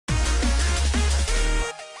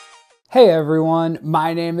Hey everyone,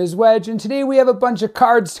 my name is Wedge, and today we have a bunch of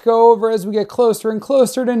cards to go over as we get closer and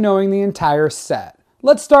closer to knowing the entire set.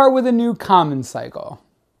 Let's start with a new common cycle.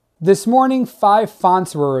 This morning, 5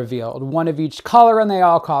 fonts were revealed, 1 of each color, and they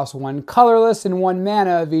all cost 1 colorless and 1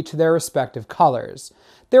 mana of each of their respective colors.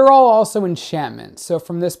 They're all also enchantments, so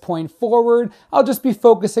from this point forward, I'll just be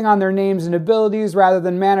focusing on their names and abilities rather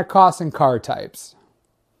than mana costs and card types.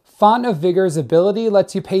 Font of Vigor's ability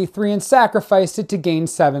lets you pay 3 and sacrifice it to gain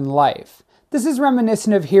 7 life. This is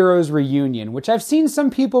reminiscent of Heroes Reunion, which I've seen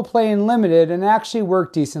some people play in Limited and actually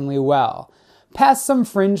work decently well. Past some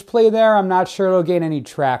fringe play there, I'm not sure it'll gain any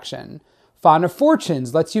traction. Font of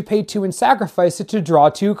Fortunes lets you pay 2 and sacrifice it to draw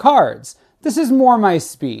 2 cards. This is more my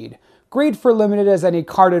speed. Great for Limited as any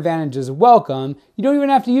card advantage is welcome. You don't even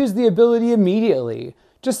have to use the ability immediately.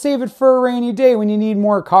 Just save it for a rainy day when you need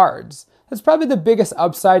more cards. That's probably the biggest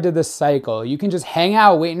upside to this cycle. You can just hang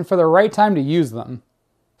out waiting for the right time to use them.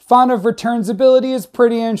 Font of Return's ability is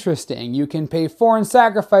pretty interesting. You can pay 4 and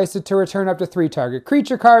sacrifice it to return up to 3 target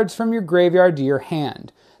creature cards from your graveyard to your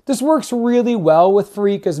hand. This works really well with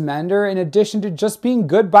Farika's Mender in addition to just being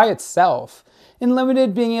good by itself. In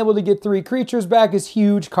Limited, being able to get 3 creatures back is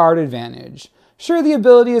huge card advantage. Sure, the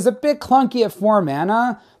ability is a bit clunky at 4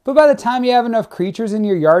 mana, but by the time you have enough creatures in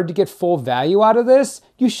your yard to get full value out of this,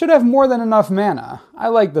 you should have more than enough mana. I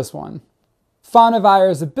like this one. Font of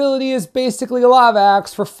Ire's ability is basically a Lava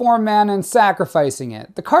Axe for 4 mana and sacrificing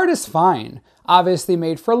it. The card is fine. Obviously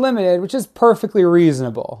made for Limited, which is perfectly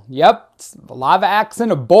reasonable. Yep, it's a Lava Axe in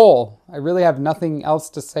a bowl. I really have nothing else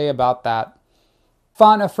to say about that.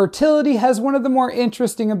 Font of Fertility has one of the more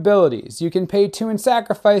interesting abilities. You can pay 2 and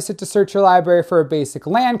sacrifice it to search your library for a basic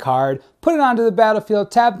land card, put it onto the battlefield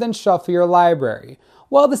tab, then shuffle your library.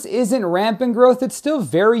 While this isn't rampant growth, it's still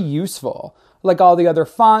very useful. Like all the other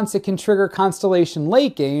fonts, it can trigger Constellation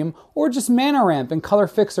late game, or just mana ramp and color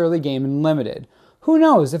fix early game in Limited. Who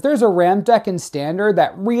knows, if there's a ramp deck in Standard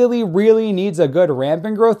that really needs a good ramp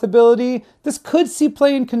and growth ability, this could see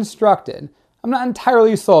play in Constructed. I'm not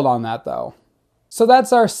entirely sold on that though. So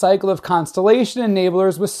that's our cycle of Constellation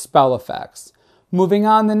enablers with spell effects. Moving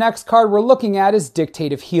on, the next card we're looking at is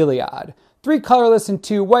Deceit of Heliod. 3 colorless and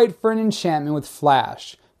 2 white for an enchantment with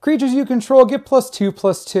flash. Creatures you control get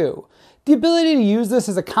 +2/+2. The ability to use this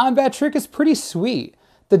as a combat trick is pretty sweet.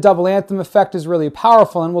 The double anthem effect is really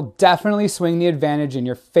powerful and will definitely swing the advantage in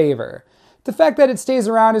your favor. The fact that it stays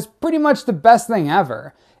around is pretty much the best thing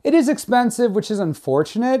ever. It is expensive, which is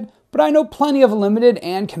unfortunate, but I know plenty of Limited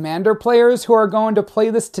and Commander players who are going to play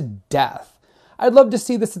this to death. I'd love to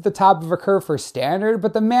see this at the top of a curve for Standard,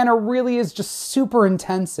 but the mana really is just super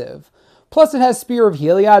intensive. Plus it has Spear of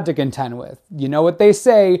Heliod to contend with. You know what they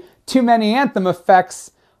say, too many anthem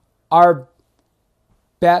effects are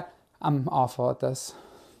bad. I'm awful at this.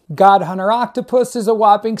 God Hunter Octopus is a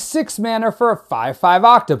whopping 6 mana for a 5/5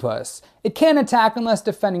 octopus. It can't attack unless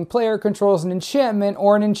defending player controls an enchantment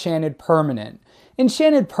or an enchanted permanent.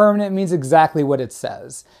 Enchanted permanent means exactly what it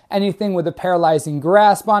says. Anything with a paralyzing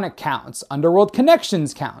grasp on it counts. Underworld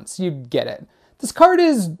Connections counts. You get it. This card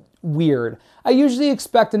is weird. I usually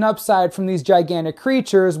expect an upside from these gigantic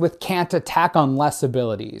creatures with can't attack unless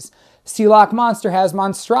abilities. Sealock Monster has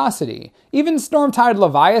Monstrosity. Even Stormtide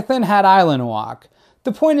Leviathan had Island Walk.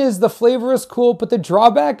 The point is, the flavor is cool, but the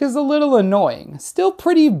drawback is a little annoying. Still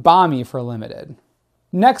pretty bomby for Limited.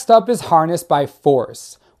 Next up is Harnessed by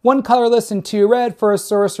Force. 1 colorless and 2 red for a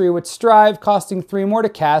sorcery with Strive, costing 3 more to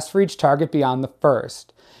cast for each target beyond the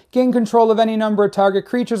first. Gain control of any number of target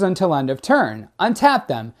creatures until end of turn. Untap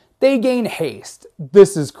them. They gain haste.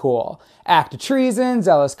 This is cool. Act of Treason,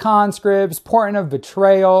 Zealous Conscripts, Portent of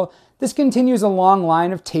Betrayal. This continues a long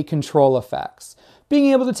line of take control effects.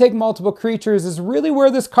 Being able to take multiple creatures is really where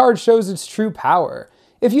this card shows its true power.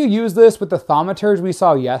 If you use this with the Thaumaturge we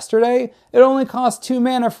saw yesterday, it only costs 2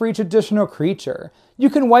 mana for each additional creature. You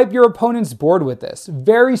can wipe your opponent's board with this.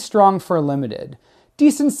 Very strong for Limited.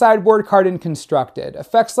 Decent sideboard card in Constructed.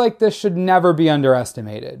 Effects like this should never be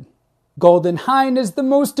underestimated. Golden Hind is the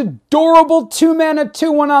most adorable 2 mana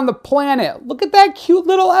 2/1 on the planet. Look at that cute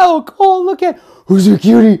little elk. Oh, look at, who's your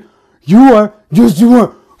cutie? You are, just you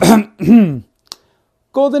are.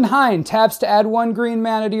 Golden Hind taps to add 1 green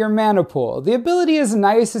mana to your mana pool. The ability is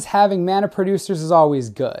nice as having mana producers is always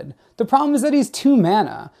good. The problem is that he's 2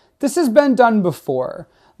 mana. This has been done before.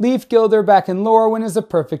 Leaf Gilder back in Lorwyn is a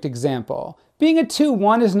perfect example. Being a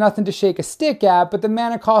 2/1 is nothing to shake a stick at, but the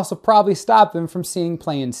mana cost will probably stop them from seeing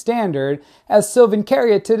play in Standard, as Sylvan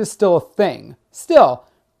Caryatid is still a thing. Still,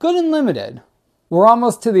 good and Limited. We're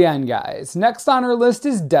almost to the end, guys. Next on our list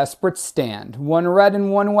is Desperate Stand. 1 red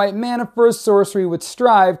and 1 white mana for a sorcery with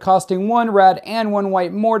Strive, costing 1 red and 1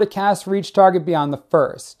 white more to cast for each target beyond the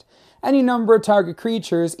first. Any number of target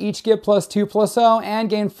creatures each get +2/+0 and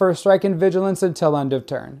gain first strike and vigilance until end of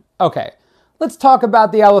turn. Okay, let's talk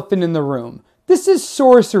about the elephant in the room. This is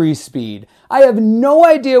sorcery speed. I have no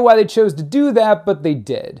idea why they chose to do that, but they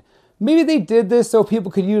did. Maybe they did this so people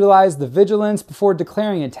could utilize the vigilance before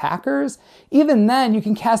declaring attackers. Even then, you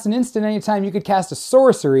can cast an instant anytime you could cast a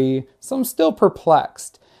sorcery, so I'm still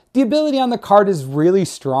perplexed. The ability on the card is really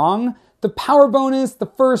strong. The power bonus, the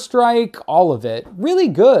first strike, all of it, really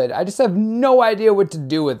good. I just have no idea what to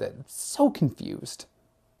do with it. I'm so confused.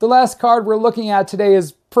 The last card we're looking at today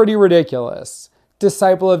is pretty ridiculous.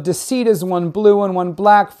 Disciple of Deceit is 1 blue and 1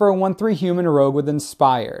 black for a 1/3 human rogue with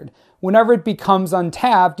Inspired. Whenever it becomes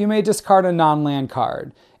untapped, you may discard a non-land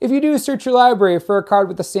card. If you do, search your library for a card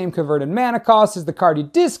with the same converted mana cost as the card you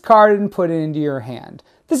discarded and put it into your hand.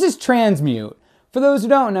 This is Transmute. For those who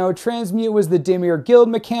don't know, Transmute was the Dimir Guild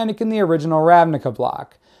mechanic in the original Ravnica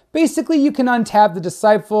block. Basically, you can untap the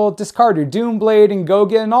Disciple, discard your Doomblade, and go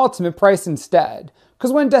get an ultimate price instead.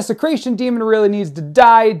 Because when Desecration Demon really needs to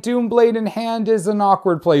die, Doomblade in hand is an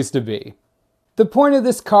awkward place to be. The point of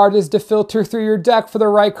this card is to filter through your deck for the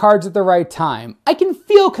right cards at the right time. I can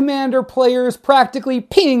feel Commander players practically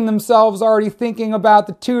peeing themselves already thinking about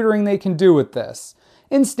the tutoring they can do with this.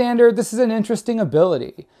 In Standard, this is an interesting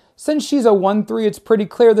ability. Since she's a 1/3, it's pretty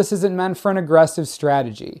clear this isn't meant for an aggressive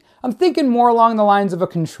strategy. I'm thinking more along the lines of a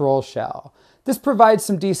control shell. This provides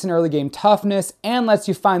some decent early game toughness and lets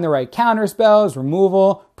you find the right counter spells,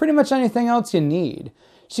 removal, pretty much anything else you need.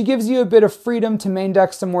 She gives you a bit of freedom to main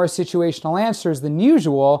deck some more situational answers than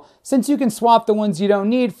usual, since you can swap the ones you don't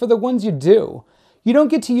need for the ones you do. You don't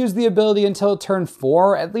get to use the ability until turn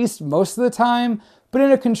 4, at least most of the time, but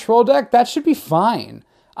in a control deck, that should be fine.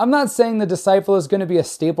 I'm not saying the Disciple is going to be a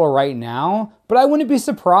staple right now, but I wouldn't be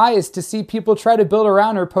surprised to see people try to build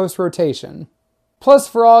around her post-rotation. Plus,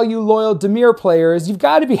 for all you loyal Dimir players, you've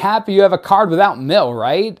got to be happy you have a card without mill,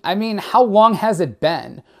 right? I mean, how long has it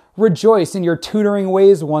been? Rejoice in your tutoring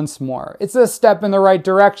ways once more. It's a step in the right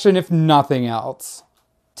direction, if nothing else.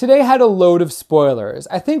 Today had a load of spoilers.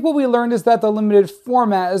 I think what we learned is that the limited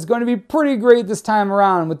format is going to be pretty great this time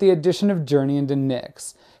around with the addition of Journey into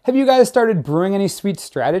Nyx. Have you guys started brewing any sweet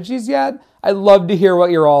strategies yet? I'd love to hear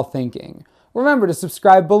what you're all thinking. Remember to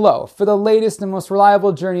subscribe below for the latest and most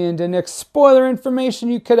reliable Journey into Nyx spoiler information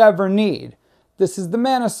you could ever need. This is the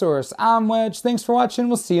Mana Source. I'm Wedge. Thanks for watching.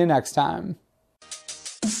 We'll see you next time.